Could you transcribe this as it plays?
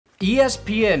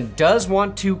ESPN does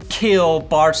want to kill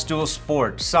Barstool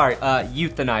Sports. Sorry,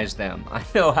 euthanize them. I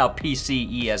know how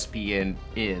PC ESPN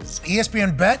is.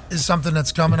 ESPN Bet is something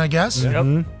that's coming, I guess.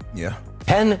 Yep. Yeah.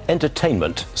 Penn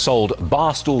Entertainment sold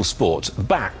Barstool Sports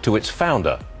back to its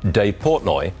founder, Dave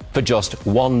Portnoy, for just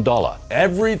 $1.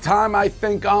 Every time I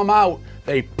think I'm out,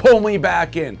 they pull me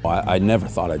back in. I never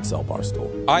thought I'd sell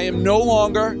Barstool. I am no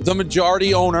longer the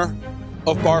majority owner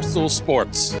of Barstool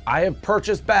Sports. I have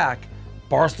purchased back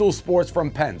Barstool Sports from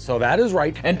Penn, so that is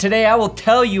right. And today I will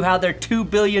tell you how their $2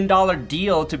 billion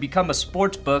deal to become a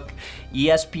sportsbook,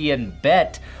 ESPN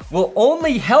Bet, will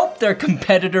only help their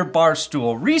competitor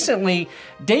Barstool. Recently,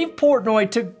 Dave Portnoy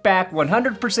took back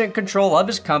 100% control of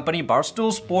his company,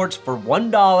 Barstool Sports, for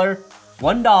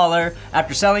 $1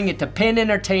 after selling it to Penn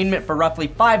Entertainment for roughly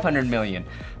 $500 million.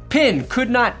 Penn could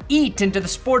not eat into the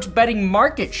sports betting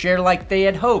market share like they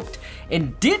had hoped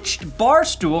and ditched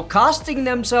Barstool, costing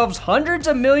themselves hundreds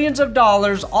of millions of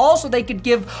dollars. Also, they could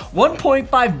give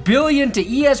 $1.5 billion to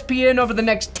ESPN over the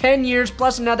next 10 years,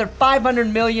 plus another $500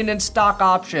 million in stock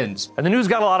options. And the news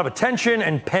got a lot of attention,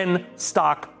 and Penn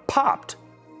stock popped.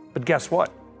 But guess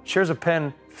what? Shares of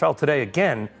Penn fell today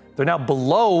again. They're now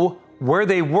below where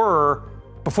they were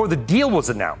before the deal was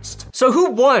announced. So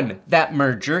who won that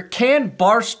merger? Can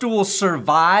Barstool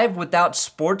survive without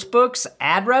sportsbooks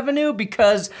ad revenue?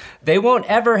 Because they won't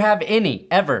ever have any,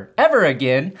 ever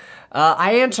again.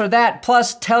 I answer that,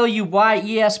 plus tell you why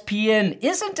ESPN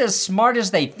isn't as smart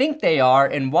as they think they are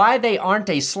and why they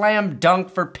aren't a slam dunk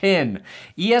for Penn.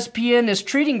 ESPN is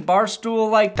treating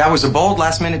Barstool like... That was a bold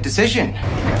last-minute decision.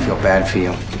 I feel bad for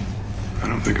you. I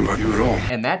don't think about you at all.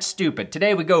 And that's stupid.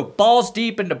 Today we go balls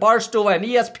deep into Barstool and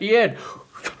ESPN.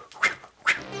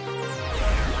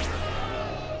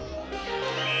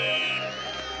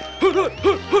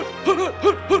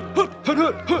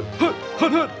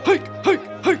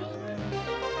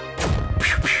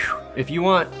 If you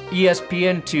want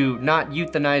ESPN to not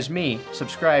euthanize me,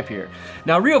 subscribe here.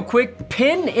 Now real quick,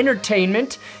 Penn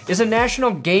Entertainment is a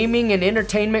national gaming and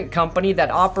entertainment company that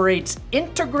operates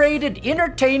integrated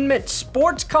entertainment,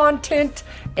 sports content,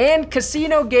 and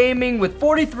casino gaming with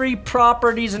 43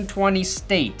 properties in 20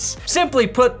 states. Simply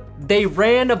put, they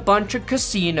ran a bunch of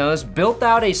casinos, built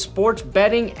out a sports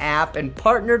betting app, and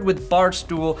partnered with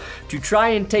Barstool to try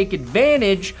and take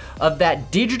advantage of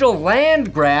that digital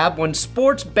land grab when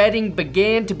sports betting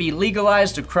began to be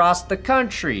legalized across the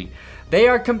country. They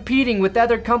are competing with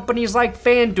other companies like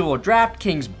FanDuel,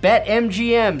 DraftKings,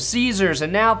 BetMGM, Caesars,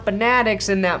 and now Fanatics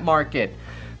in that market.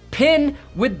 Penn,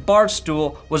 with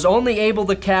Barstool, was only able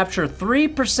to capture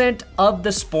 3% of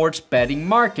the sports betting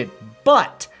market.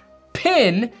 But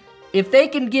Penn, if they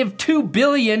can give $2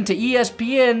 billion to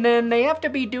ESPN, then they have to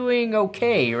be doing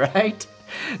okay, right?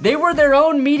 They were their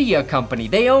own media company.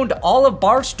 They owned all of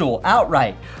Barstool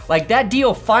outright. Like that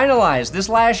deal finalized this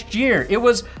last year. It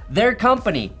was their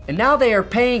company. And now they are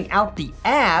paying out the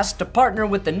ass to partner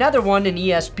with another one in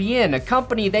ESPN, a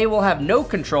company they will have no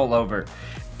control over.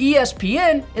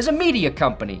 ESPN is a media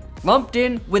company. Lumped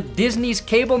in with Disney's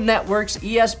cable networks,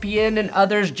 ESPN and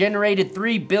others generated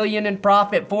 $3 billion in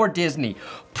profit for Disney.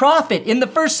 Profit in the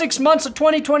first 6 months of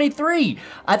 2023.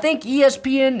 I think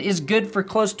ESPN is good for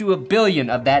close to $1 billion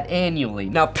of that annually.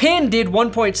 Now, Penn did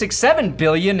 $1.67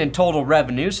 billion in total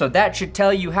revenue, so that should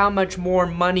tell you how much more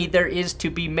money there is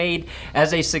to be made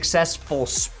as a successful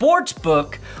sports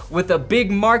book with a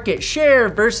big market share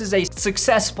versus a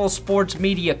successful sports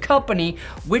media company,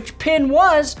 which Penn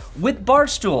was with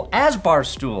Barstool, as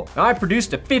Barstool. Now, I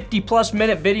produced a 50+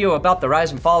 minute video about the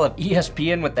rise and fall of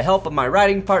ESPN with the help of my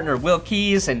writing partner, Will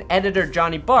Keys, and editor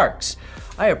Johnny Barks.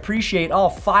 I appreciate all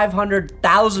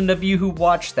 500,000 of you who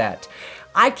watched that.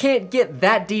 I can't get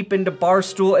that deep into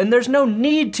Barstool, and there's no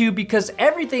need to because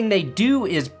everything they do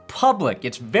is public.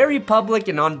 It's very public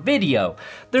and on video.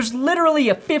 There's literally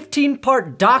a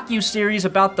 15-part docuseries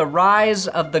about the rise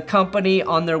of the company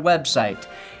on their website.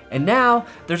 And now,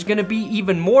 there's gonna be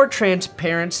even more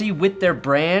transparency with their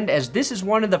brand, as this is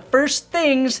one of the first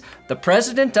things the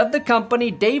president of the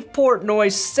company, Dave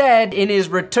Portnoy, said in his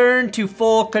return to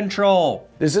full control.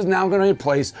 This is now gonna be a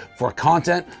place for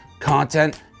content. I've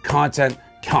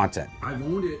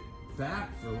owned it back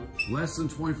for less than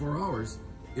 24 hours.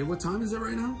 And what time is it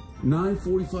right now?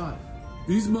 9:45.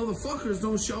 These motherfuckers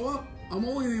don't show up. I'm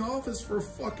only in the office for a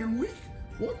fucking week.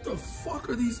 What the fuck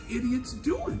are these idiots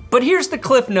doing? But here's the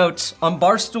cliff notes on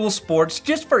Barstool Sports,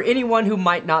 just for anyone who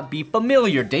might not be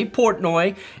familiar. Dave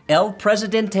Portnoy, El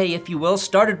Presidente, if you will,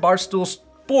 started Barstool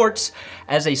Sports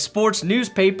as a sports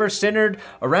newspaper centered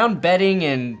around betting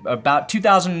in about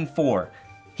 2004.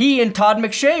 He and Todd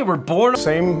McShay were born...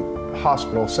 Same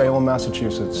hospital, Salem,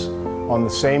 Massachusetts, on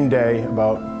the same day,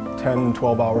 about 10,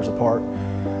 12 hours apart.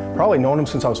 Probably known him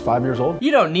since I was 5 years old.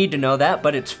 You don't need to know that,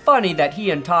 but it's funny that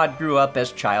he and Todd grew up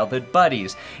as childhood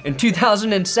buddies. In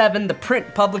 2007, the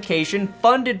print publication,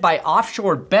 funded by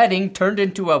offshore betting, turned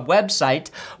into a website,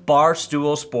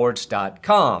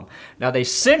 barstoolsports.com. Now, they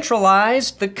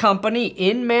centralized the company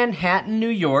in Manhattan, New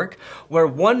York, where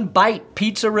one bite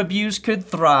pizza reviews could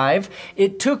thrive.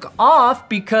 It took off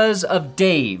because of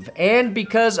Dave and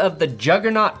because of the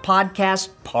juggernaut podcast,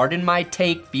 Pardon My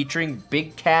Take, featuring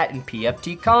Big Cat and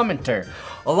PFT commenter.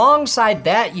 Alongside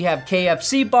that, you have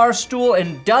KFC Barstool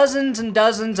and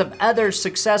dozens of other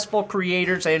successful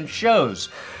creators and shows.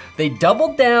 They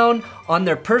doubled down on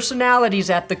their personalities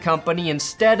at the company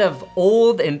instead of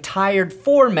old and tired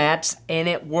formats, and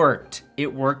it worked.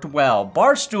 It worked well.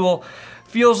 Barstool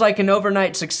feels like an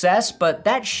overnight success, but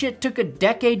that shit took a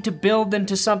decade to build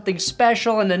into something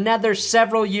special and another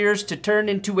several years to turn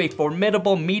into a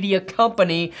formidable media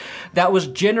company that was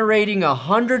generating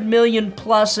 $100 million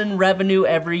plus in revenue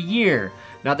every year.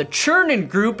 Now, the Chernin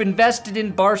Group invested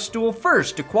in Barstool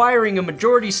first, acquiring a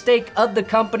majority stake of the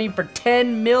company for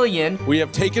 $10 million. We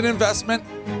have taken investment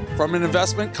from an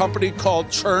investment company called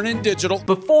Chernin Digital.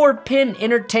 Before Penn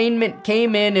Entertainment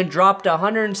came in and dropped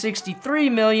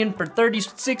 $163 million for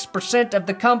 36% of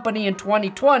the company in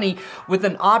 2020, with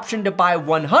an option to buy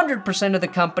 100% of the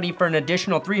company for an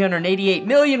additional $388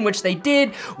 million, which they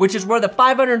did, which is where the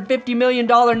 $550 million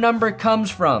number comes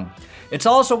from. It's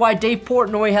also why Dave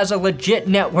Portnoy has a legit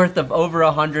net worth of over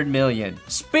 $100 million.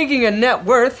 Speaking of net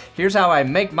worth, here's how I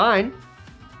make mine.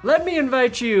 Let me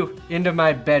invite you into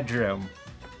my bedroom.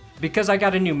 Because I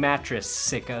got a new mattress,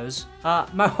 sickos.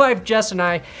 My wife Jess and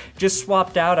I just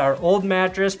swapped out our old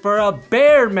mattress for a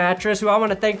Bear mattress, who I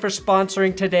want to thank for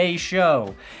sponsoring today's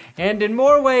show. And in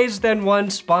more ways than one,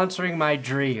 sponsoring my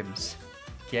dreams.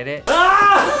 Get it?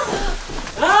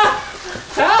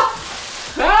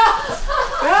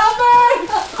 Help me!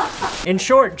 In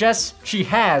short, Jess, she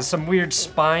has some weird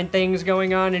spine things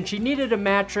going on, and she needed a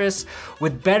mattress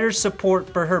with better support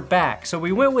for her back. So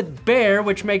we went with Bear,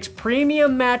 which makes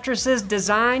premium mattresses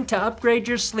designed to upgrade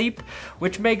your sleep,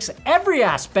 which makes every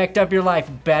aspect of your life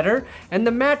better, and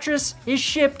the mattress is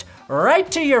shipped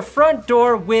right to your front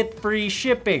door with free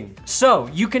shipping. So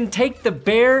you can take the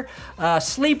Bear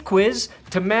sleep quiz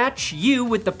to match you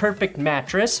with the perfect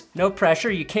mattress. No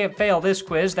pressure, you can't fail this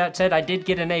quiz. That said, I did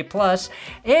get an A+,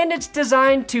 and it's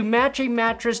designed to match a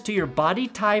mattress to your body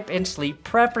type and sleep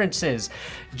preferences.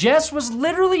 Jess was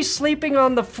literally sleeping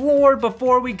on the floor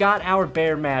before we got our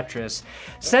Bear mattress.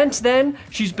 Since then,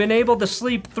 she's been able to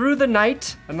sleep through the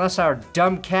night, unless our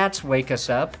dumb cats wake us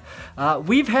up.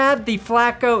 We've had the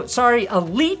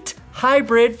Elite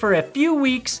Hybrid for a few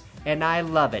weeks, and I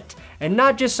love it. And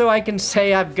not just so I can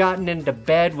say I've gotten into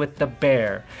bed with the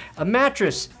Bear. A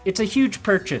mattress, it's a huge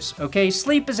purchase, okay?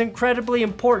 Sleep is incredibly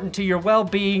important to your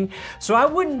well-being, so I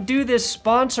wouldn't do this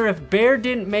sponsor if Bear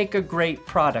didn't make a great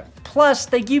product. Plus,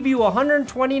 they give you a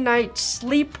 120-night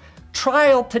sleep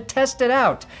trial to test it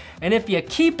out. And if you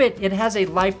keep it, it has a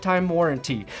lifetime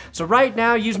warranty. So right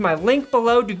now, use my link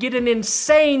below to get an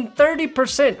insane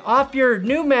 30% off your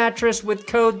new mattress with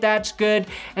code That's Good.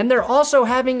 And they're also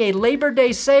having a Labor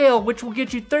Day sale, which will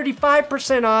get you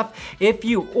 35% off if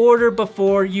you order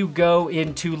before you go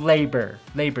into Labor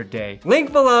Day.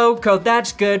 Link below, code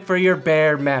That's Good for your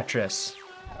Bear mattress.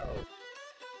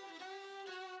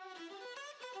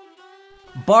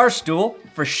 Barstool,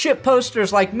 for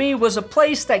shitposters like me, was a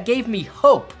place that gave me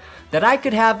hope that I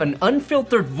could have an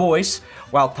unfiltered voice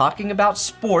while talking about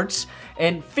sports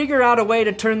and figure out a way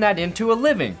to turn that into a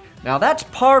living. Now that's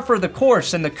par for the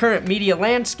course in the current media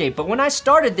landscape, but when I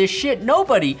started this shit,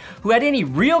 nobody who had any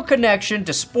real connection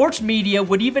to sports media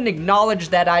would even acknowledge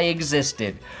that I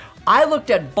existed. I looked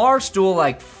at Barstool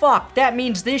like, fuck, that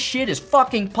means this shit is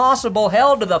fucking possible,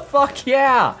 hell to the fuck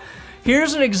yeah.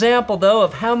 Here's an example, though,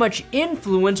 of how much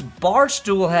influence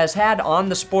Barstool has had on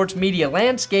the sports media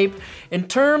landscape in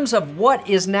terms of what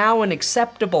is now an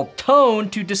acceptable tone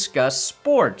to discuss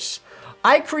sports.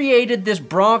 I created this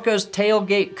Broncos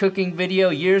tailgate cooking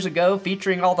video years ago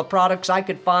featuring all the products I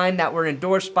could find that were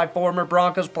endorsed by former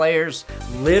Broncos players.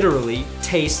 Literally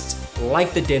tastes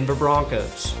like the Denver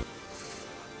Broncos.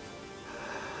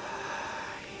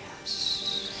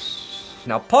 Yes.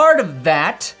 Now, part of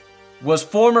that was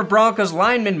former Broncos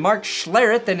lineman Mark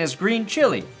Schlereth and his green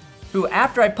chili, who,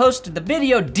 after I posted the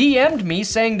video, DM'd me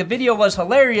saying the video was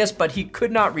hilarious, but he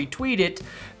could not retweet it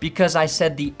because I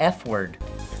said the F word.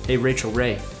 Hey, Rachel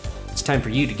Ray, it's time for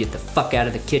you to get the fuck out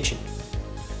of the kitchen,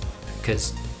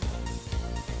 because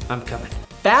I'm coming.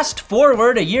 Fast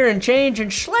forward a year and change,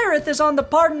 and Schlereth is on the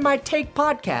Pardon My Take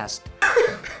podcast.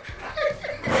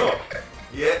 Oh,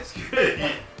 yeah, it's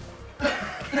good.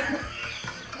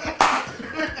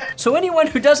 So anyone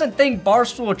who doesn't think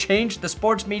Barstool will change the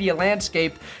sports media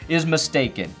landscape is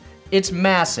mistaken. It's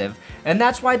massive, and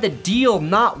that's why the deal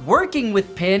not working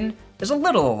with Penn is a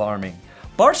little alarming.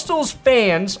 Barstool's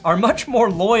fans are much more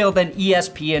loyal than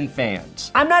ESPN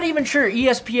fans. I'm not even sure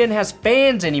ESPN has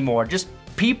fans anymore, just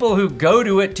people who go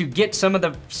to it to get some of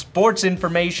the sports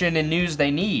information and news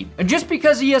they need. And just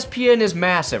because ESPN is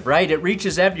massive, right? It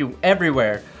reaches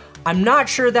everywhere. I'm not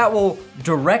sure that will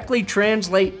directly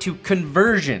translate to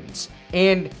conversions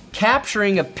and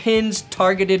capturing a Penn's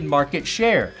targeted market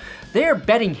share. They are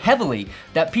betting heavily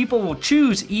that people will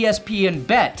choose ESPN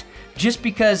Bet just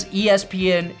because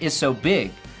ESPN is so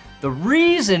big. The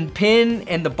reason Penn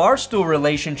and the Barstool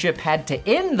relationship had to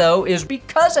end, though, is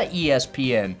because of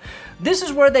ESPN. This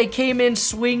is where they came in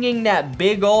swinging that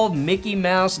big old Mickey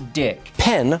Mouse dick.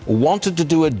 Penn wanted to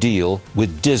do a deal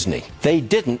with Disney.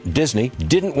 Disney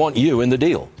didn't want you in the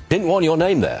deal. Didn't want your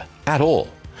name there at all.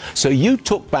 So you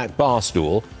took back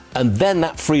Barstool, and then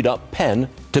that freed up Penn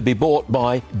to be bought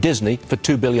by Disney for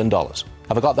 $2 billion.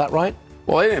 Have I got that right?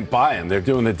 Well, they didn't buy him. They're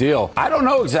doing the deal. I don't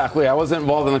know exactly. I wasn't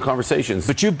involved in the conversations.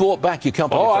 But you bought back your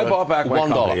company for I bought back my $1.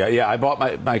 company. Yeah, I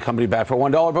bought my company back for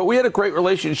 $1. But we had a great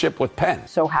relationship with Penn.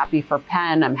 So happy for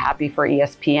Penn. I'm happy for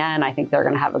ESPN. I think they're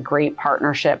going to have a great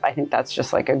partnership. I think that's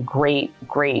just like a great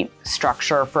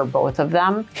structure for both of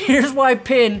them. Here's why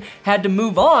Penn had to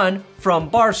move on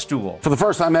from Barstool. For the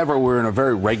first time ever, we're in a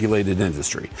very regulated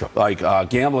industry. Like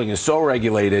gambling is so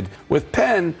regulated. With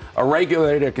Penn, a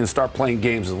regulator can start playing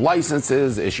games with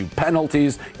licenses, issue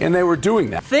penalties, and they were doing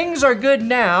that. Things are good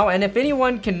now, and if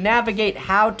anyone can navigate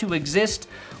how to exist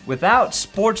without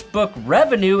sportsbook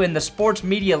revenue in the sports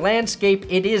media landscape,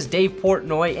 it is Dave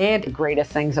Portnoy. And the greatest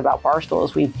things about Barstool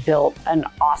is we've built an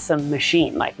awesome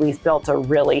machine. Like, we've built a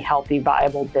really healthy,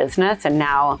 viable business, and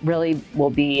now really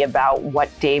will be about what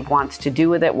Dave wants to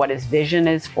do with it, what his vision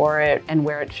is for it, and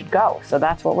where it should go. So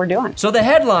that's what we're doing. So the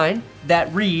headline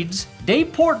that reads,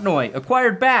 Dave Portnoy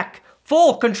acquired back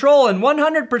full control and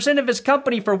 100% of his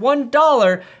company for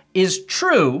 $1 is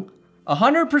true.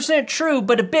 100% true,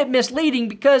 but a bit misleading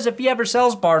because if he ever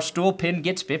sells Barstool, Penn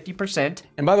gets 50%.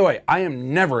 And by the way, I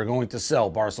am never going to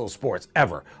sell Barstool Sports,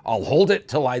 ever. I'll hold it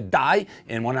till I die,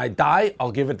 and when I die,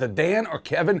 I'll give it to Dan or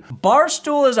Kevin.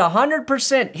 Barstool is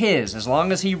 100% his as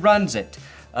long as he runs it.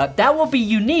 That will be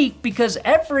unique because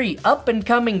every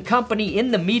up-and-coming company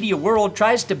in the media world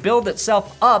tries to build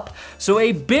itself up so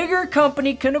a bigger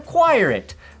company can acquire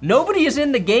it. Nobody is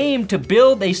in the game to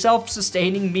build a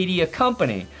self-sustaining media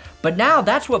company. But now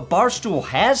that's what Barstool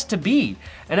has to be.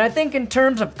 And I think in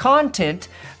terms of content,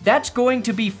 that's going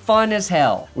to be fun as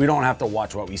hell. We don't have to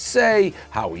watch what we say,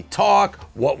 how we talk,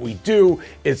 what we do.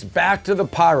 It's back to the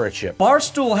pirate ship.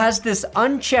 Barstool has this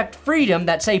unchecked freedom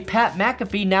that, say, Pat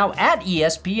McAfee now at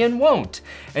ESPN won't.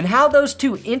 And how those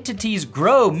two entities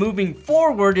grow moving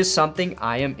forward is something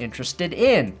I am interested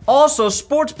in. Also,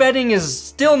 sports betting is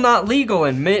still not legal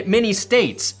in many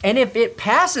states. And if it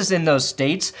passes in those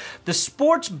states, the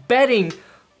sports betting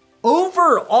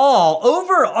overarching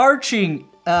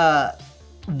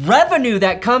revenue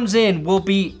that comes in will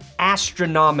be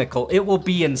astronomical. It will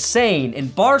be insane. And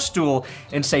Barstool,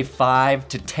 in say 5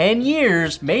 to 10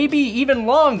 years, maybe even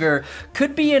longer,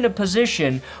 could be in a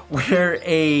position where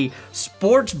a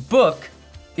sports book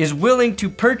is willing to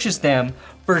purchase them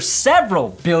for several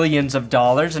billions of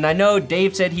dollars. And I know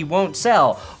Dave said he won't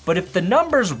sell, but if the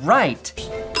number's right,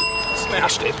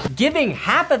 smashed it. Giving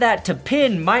half of that to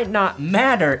Penn might not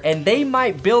matter, and they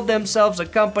might build themselves a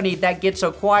company that gets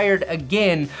acquired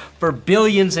again for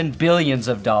billions and billions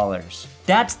of dollars.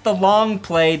 That's the long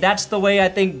play. That's the way I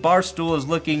think Barstool is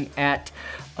looking at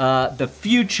the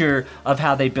future of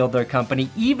how they build their company,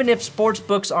 even if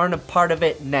sportsbooks aren't a part of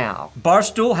it now.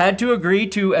 Barstool had to agree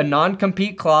to a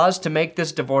non-compete clause to make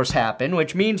this divorce happen,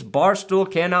 which means Barstool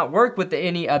cannot work with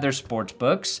any other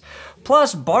sportsbooks.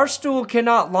 Plus, Barstool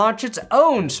cannot launch its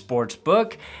own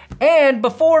sportsbook. And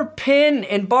before Penn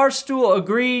and Barstool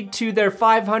agreed to their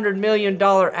 $500 million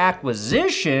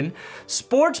acquisition,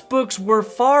 sportsbooks were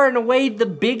far and away the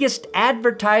biggest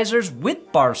advertisers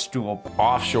with Barstool.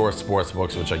 Offshore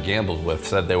sportsbooks, which I gambled with,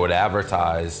 said they would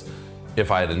advertise if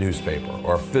I had a newspaper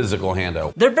or a physical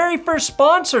handout. Their very first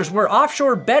sponsors were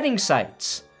offshore betting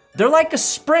sites. They're like a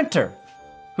sprinter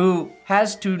who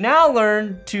has to now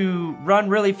learn to run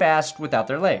really fast without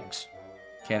their legs.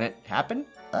 Can it happen?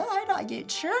 I'm not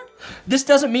yet sure. This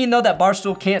doesn't mean, though, that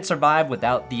Barstool can't survive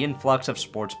without the influx of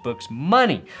sportsbooks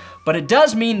money. But it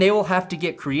does mean they will have to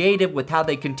get creative with how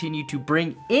they continue to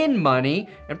bring in money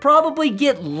and probably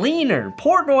get leaner.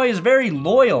 Portnoy is very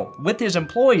loyal with his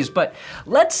employees, but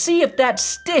let's see if that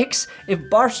sticks if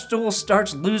Barstool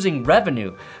starts losing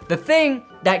revenue. The thing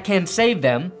that can save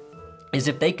them is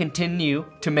if they continue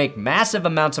to make massive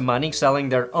amounts of money selling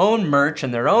their own merch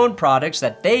and their own products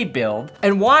that they build.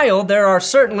 And while there are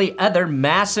certainly other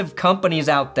massive companies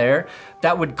out there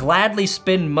that would gladly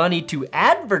spend money to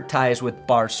advertise with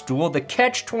Barstool, the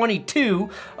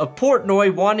catch-22 of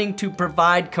Portnoy wanting to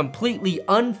provide completely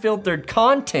unfiltered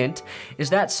content is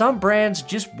that some brands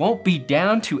just won't be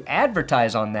down to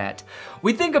advertise on that.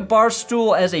 We think of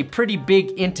Barstool as a pretty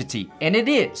big entity, and it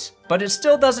is, but it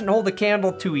still doesn't hold a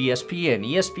candle to ESPN.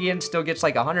 ESPN still gets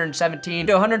like 117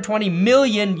 to 120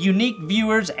 million unique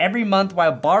viewers every month,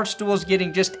 while Barstool is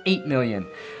getting just 8 million.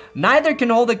 Neither can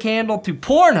hold a candle to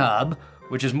Pornhub,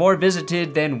 which is more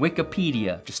visited than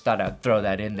Wikipedia. Just thought I'd throw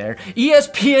that in there.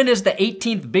 ESPN is the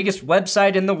 18th biggest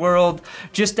website in the world,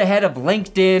 just ahead of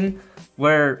LinkedIn,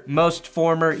 where most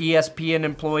former ESPN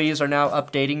employees are now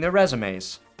updating their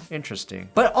resumes. Interesting.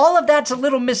 But all of that's a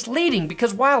little misleading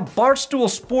because while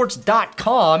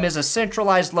BarstoolSports.com is a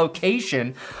centralized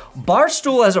location,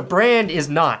 Barstool as a brand is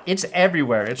not. It's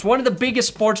everywhere. It's one of the biggest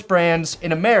sports brands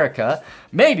in America,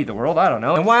 maybe the world, I don't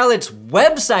know. And while its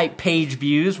website page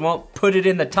views won't put it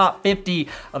in the top 50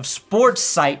 of sports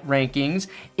site rankings,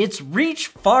 its reach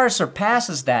far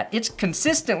surpasses that. It's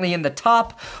consistently in the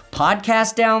top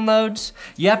podcast downloads.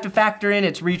 You have to factor in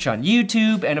its reach on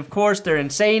YouTube, and of course their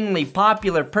insanely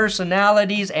popular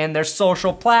personalities and their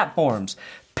social platforms.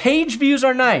 Page views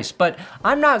are nice, but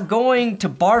I'm not going to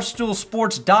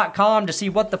BarstoolSports.com to see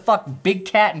what the fuck Big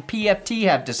Cat and PFT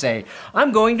have to say.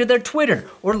 I'm going to their Twitter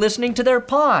or listening to their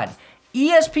pod.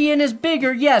 ESPN is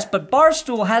bigger, yes, but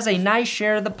Barstool has a nice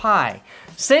share of the pie.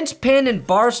 Since Penn and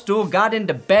Barstool got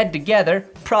into bed together,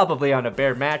 probably on a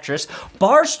bare mattress,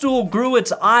 Barstool grew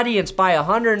its audience by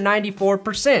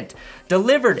 194%,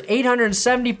 delivered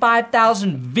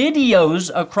 875,000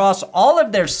 videos across all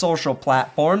of their social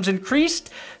platforms, increased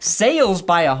sales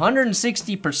by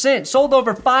 160%, sold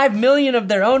over 5 million of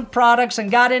their own products,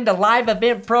 and got into live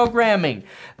event programming.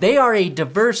 They are a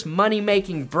diverse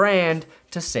money-making brand,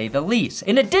 to say the least.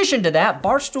 In addition to that,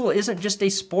 Barstool isn't just a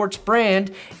sports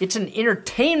brand, it's an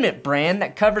entertainment brand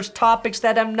that covers topics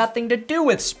that have nothing to do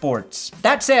with sports.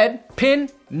 That said, Penn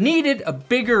needed a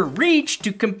bigger reach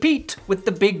to compete with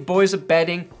the big boys of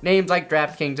betting, names like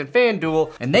DraftKings and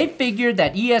FanDuel, and they figured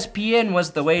that ESPN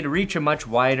was the way to reach a much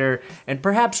wider and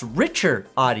perhaps richer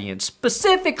audience,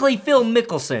 specifically Phil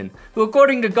Mickelson, who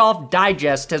according to Golf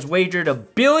Digest has wagered $1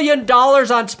 billion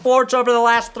on sports over the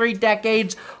last 3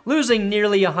 decades, losing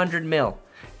nearly 100 mil.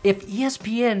 If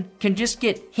ESPN can just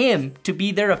get him to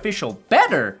be their official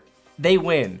bettor, they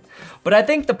win. But I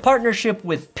think the partnership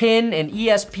with Penn and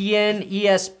ESPN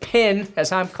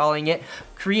as I'm calling it,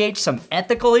 creates some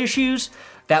ethical issues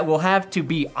that will have to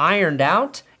be ironed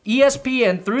out.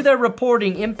 ESPN, through their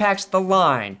reporting, impacts the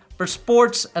line for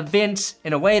sports events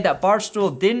in a way that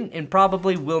Barstool didn't and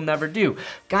probably will never do.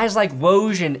 Guys like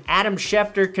Woj and Adam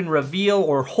Schefter can reveal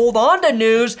or hold on to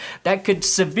news that could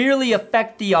severely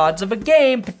affect the odds of a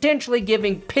game, potentially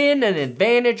giving Penn an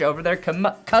advantage over their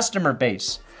customer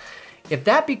base. If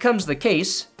that becomes the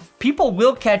case, people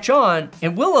will catch on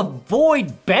and will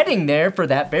avoid betting there for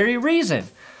that very reason.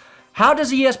 How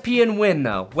does ESPN win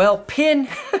though? Well, Penn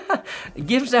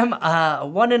gives them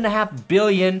 $1.5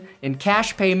 billion in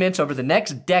cash payments over the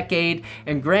next decade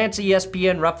and grants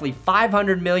ESPN roughly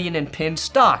 $500 million in Penn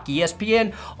stock.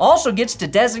 ESPN also gets to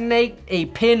designate a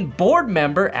Penn board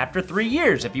member after 3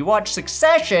 years. If you watch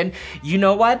Succession, you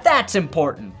know why that's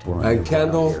important. And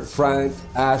Kendall, Frank,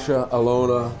 Asha,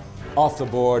 Alona, off the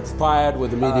board, fired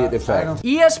with immediate effect.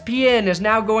 ESPN is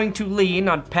now going to lean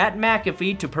on Pat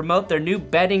McAfee to promote their new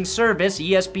betting service,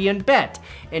 ESPN Bet.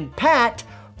 And Pat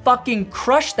fucking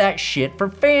crushed that shit for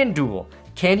FanDuel.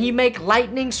 Can he make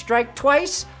lightning strike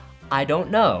twice? I don't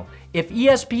know. If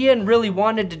ESPN really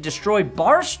wanted to destroy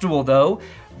Barstool though,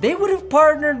 they would have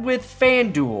partnered with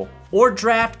FanDuel or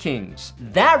DraftKings.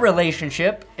 That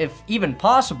relationship, if even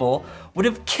possible, would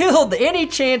have killed any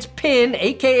chance Penn,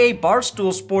 aka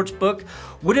Barstool Sportsbook,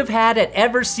 would have had at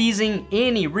ever seizing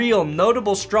any real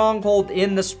notable stronghold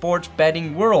in the sports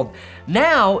betting world.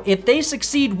 Now, if they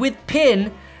succeed with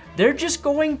Penn, they're just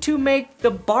going to make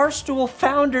the Barstool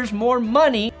founders more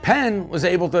money. Penn was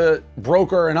able to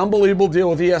broker an unbelievable deal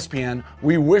with ESPN.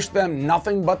 We wish them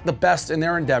nothing but the best in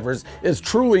their endeavors. It's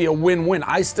truly a win-win.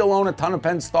 I still own a ton of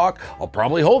Penn stock. I'll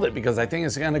probably hold it because I think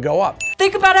it's going to go up.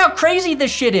 Think about how crazy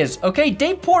this shit is, okay?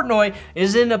 Dave Portnoy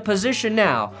is in a position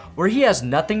now where he has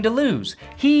nothing to lose.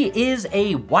 He is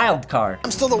a wild card.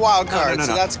 I'm still the wild card,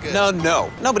 so that's good.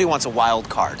 No. Nobody wants a wild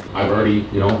card. I've already,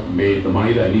 made the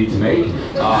money that I need to make.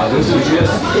 This is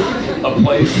just a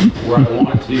place where I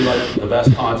want it to be like the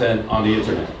best content on the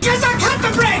internet. Cause I cut the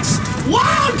brakes!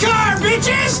 Wild card,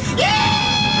 bitches!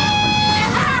 Yeah!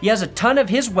 He has a ton of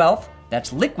his wealth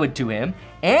that's liquid to him,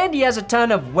 and he has a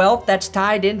ton of wealth that's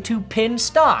tied into Penn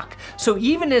stock. So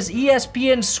even as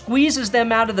ESPN squeezes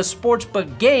them out of the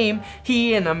sportsbook game,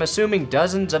 he, and I'm assuming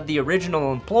dozens of the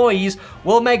original employees,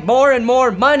 will make more and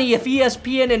more money if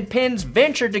ESPN and Penn's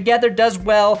venture together does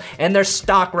well and their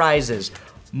stock rises.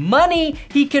 Money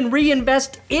he can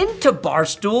reinvest into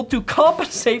Barstool to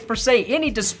compensate for, say,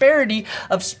 any disparity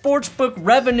of sportsbook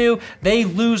revenue they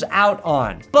lose out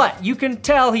on. But you can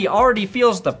tell he already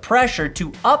feels the pressure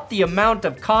to up the amount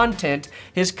of content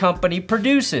his company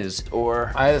produces.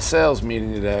 Or I had a sales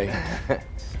meeting today.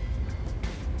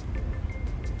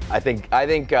 I think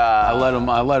I let him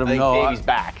know. Davey's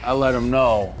back. I let him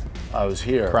know I was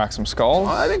here. Crack some skulls?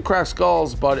 I didn't crack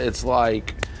skulls, but it's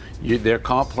like their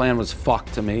comp plan was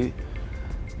fucked to me.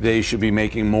 They should be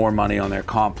making more money on their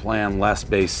comp plan, less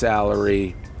base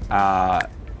salary.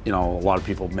 You know, a lot of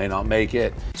people may not make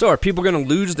it. So are people gonna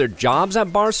lose their jobs at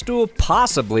Barstool?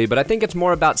 Possibly, but I think it's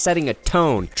more about setting a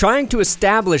tone, trying to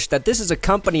establish that this is a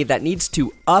company that needs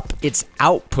to up its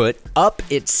output, up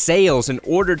its sales in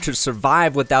order to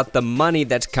survive without the money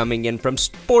that's coming in from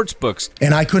sportsbooks.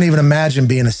 And I couldn't even imagine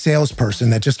being a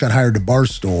salesperson that just got hired to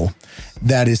Barstool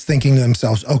that is thinking to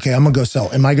themselves, okay, I'm gonna go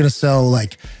sell. Am I gonna sell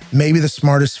like maybe the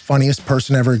smartest, funniest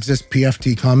person ever exists,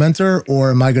 PFT commenter, or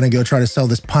am I gonna go try to sell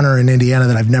this punter in Indiana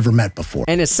that I've never met before?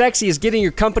 And as sexy as getting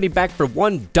your company back for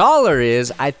 $1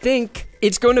 is, I think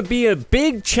it's going to be a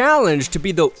big challenge to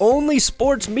be the only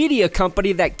sports media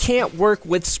company that can't work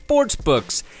with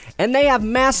sportsbooks. And they have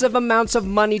massive amounts of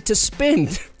money to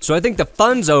spend. So I think the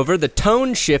fun's over, the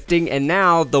tone's shifting, and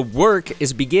now the work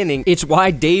is beginning. It's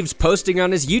why Dave's posting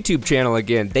on his YouTube channel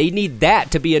again. They need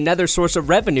that to be another source of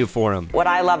revenue for him. What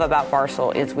I love about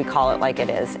Barstool is we call it like it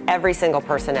is. Every single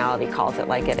personality calls it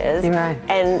like it is. Right.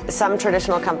 And some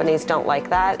traditional companies don't like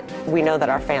that. We know that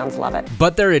our fans love it.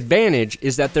 But their advantage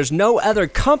is that there's no other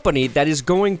company that is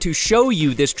going to show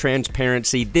you this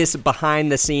transparency, this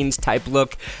behind-the-scenes type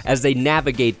look as they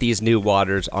navigate these new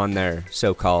waters on their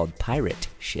so-called pirate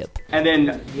ship. And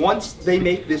then once they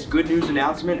make this good news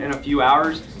announcement in a few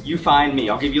hours, you find me.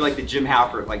 I'll give you like the Jim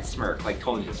Halpert like smirk, like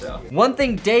told you so. One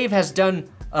thing Dave has done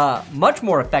much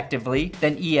more effectively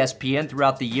than ESPN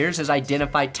throughout the years is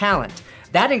identify talent.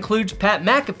 That includes Pat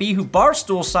McAfee, who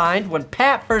Barstool signed when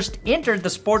Pat first entered the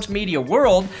sports media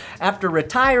world after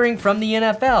retiring from the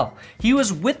NFL. He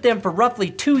was with them for roughly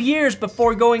 2 years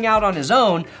before going out on his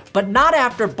own, but not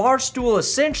after Barstool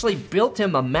essentially built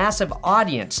him a massive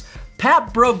audience.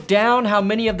 Pat broke down how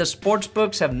many of the sports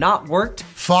books have not worked.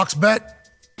 Fox Bet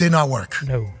did not work.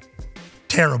 No.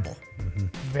 Terrible.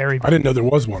 Very bad. I didn't know there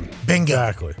was one. Bingo.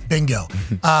 Exactly. Bingo.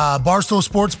 Barstool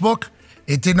Sportsbook,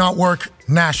 it did not work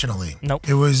nationally. Nope.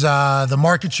 It was, the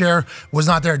market share was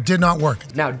not there. It did not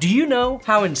work. Now, do you know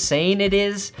how insane it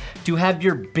is to have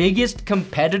your biggest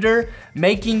competitor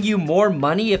making you more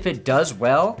money if it does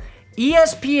well?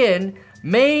 ESPN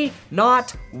may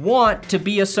not want to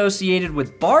be associated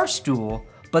with Barstool,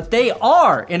 but they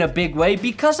are in a big way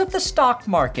because of the stock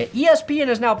market. ESPN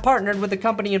is now partnered with a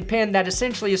company in Penn that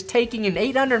essentially is taking an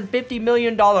 $850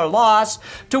 million loss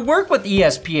to work with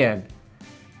ESPN.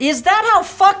 Is that how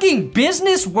fucking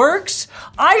business works?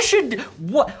 I should,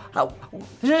 what,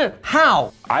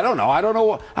 how? I don't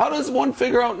know. How does one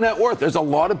figure out net worth? There's a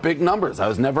lot of big numbers. I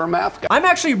was never a math guy. I'm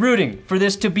actually rooting for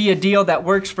this to be a deal that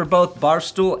works for both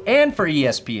Barstool and for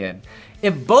ESPN.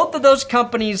 If both of those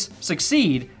companies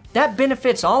succeed, that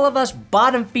benefits all of us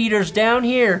bottom feeders down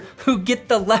here who get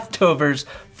the leftovers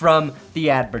from the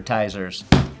advertisers.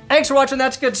 Thanks for watching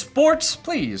That's Good Sports.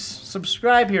 Please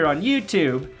subscribe here on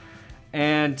YouTube.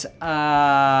 And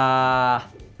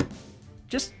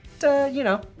just you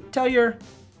know, tell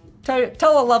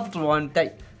a loved one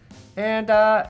that, and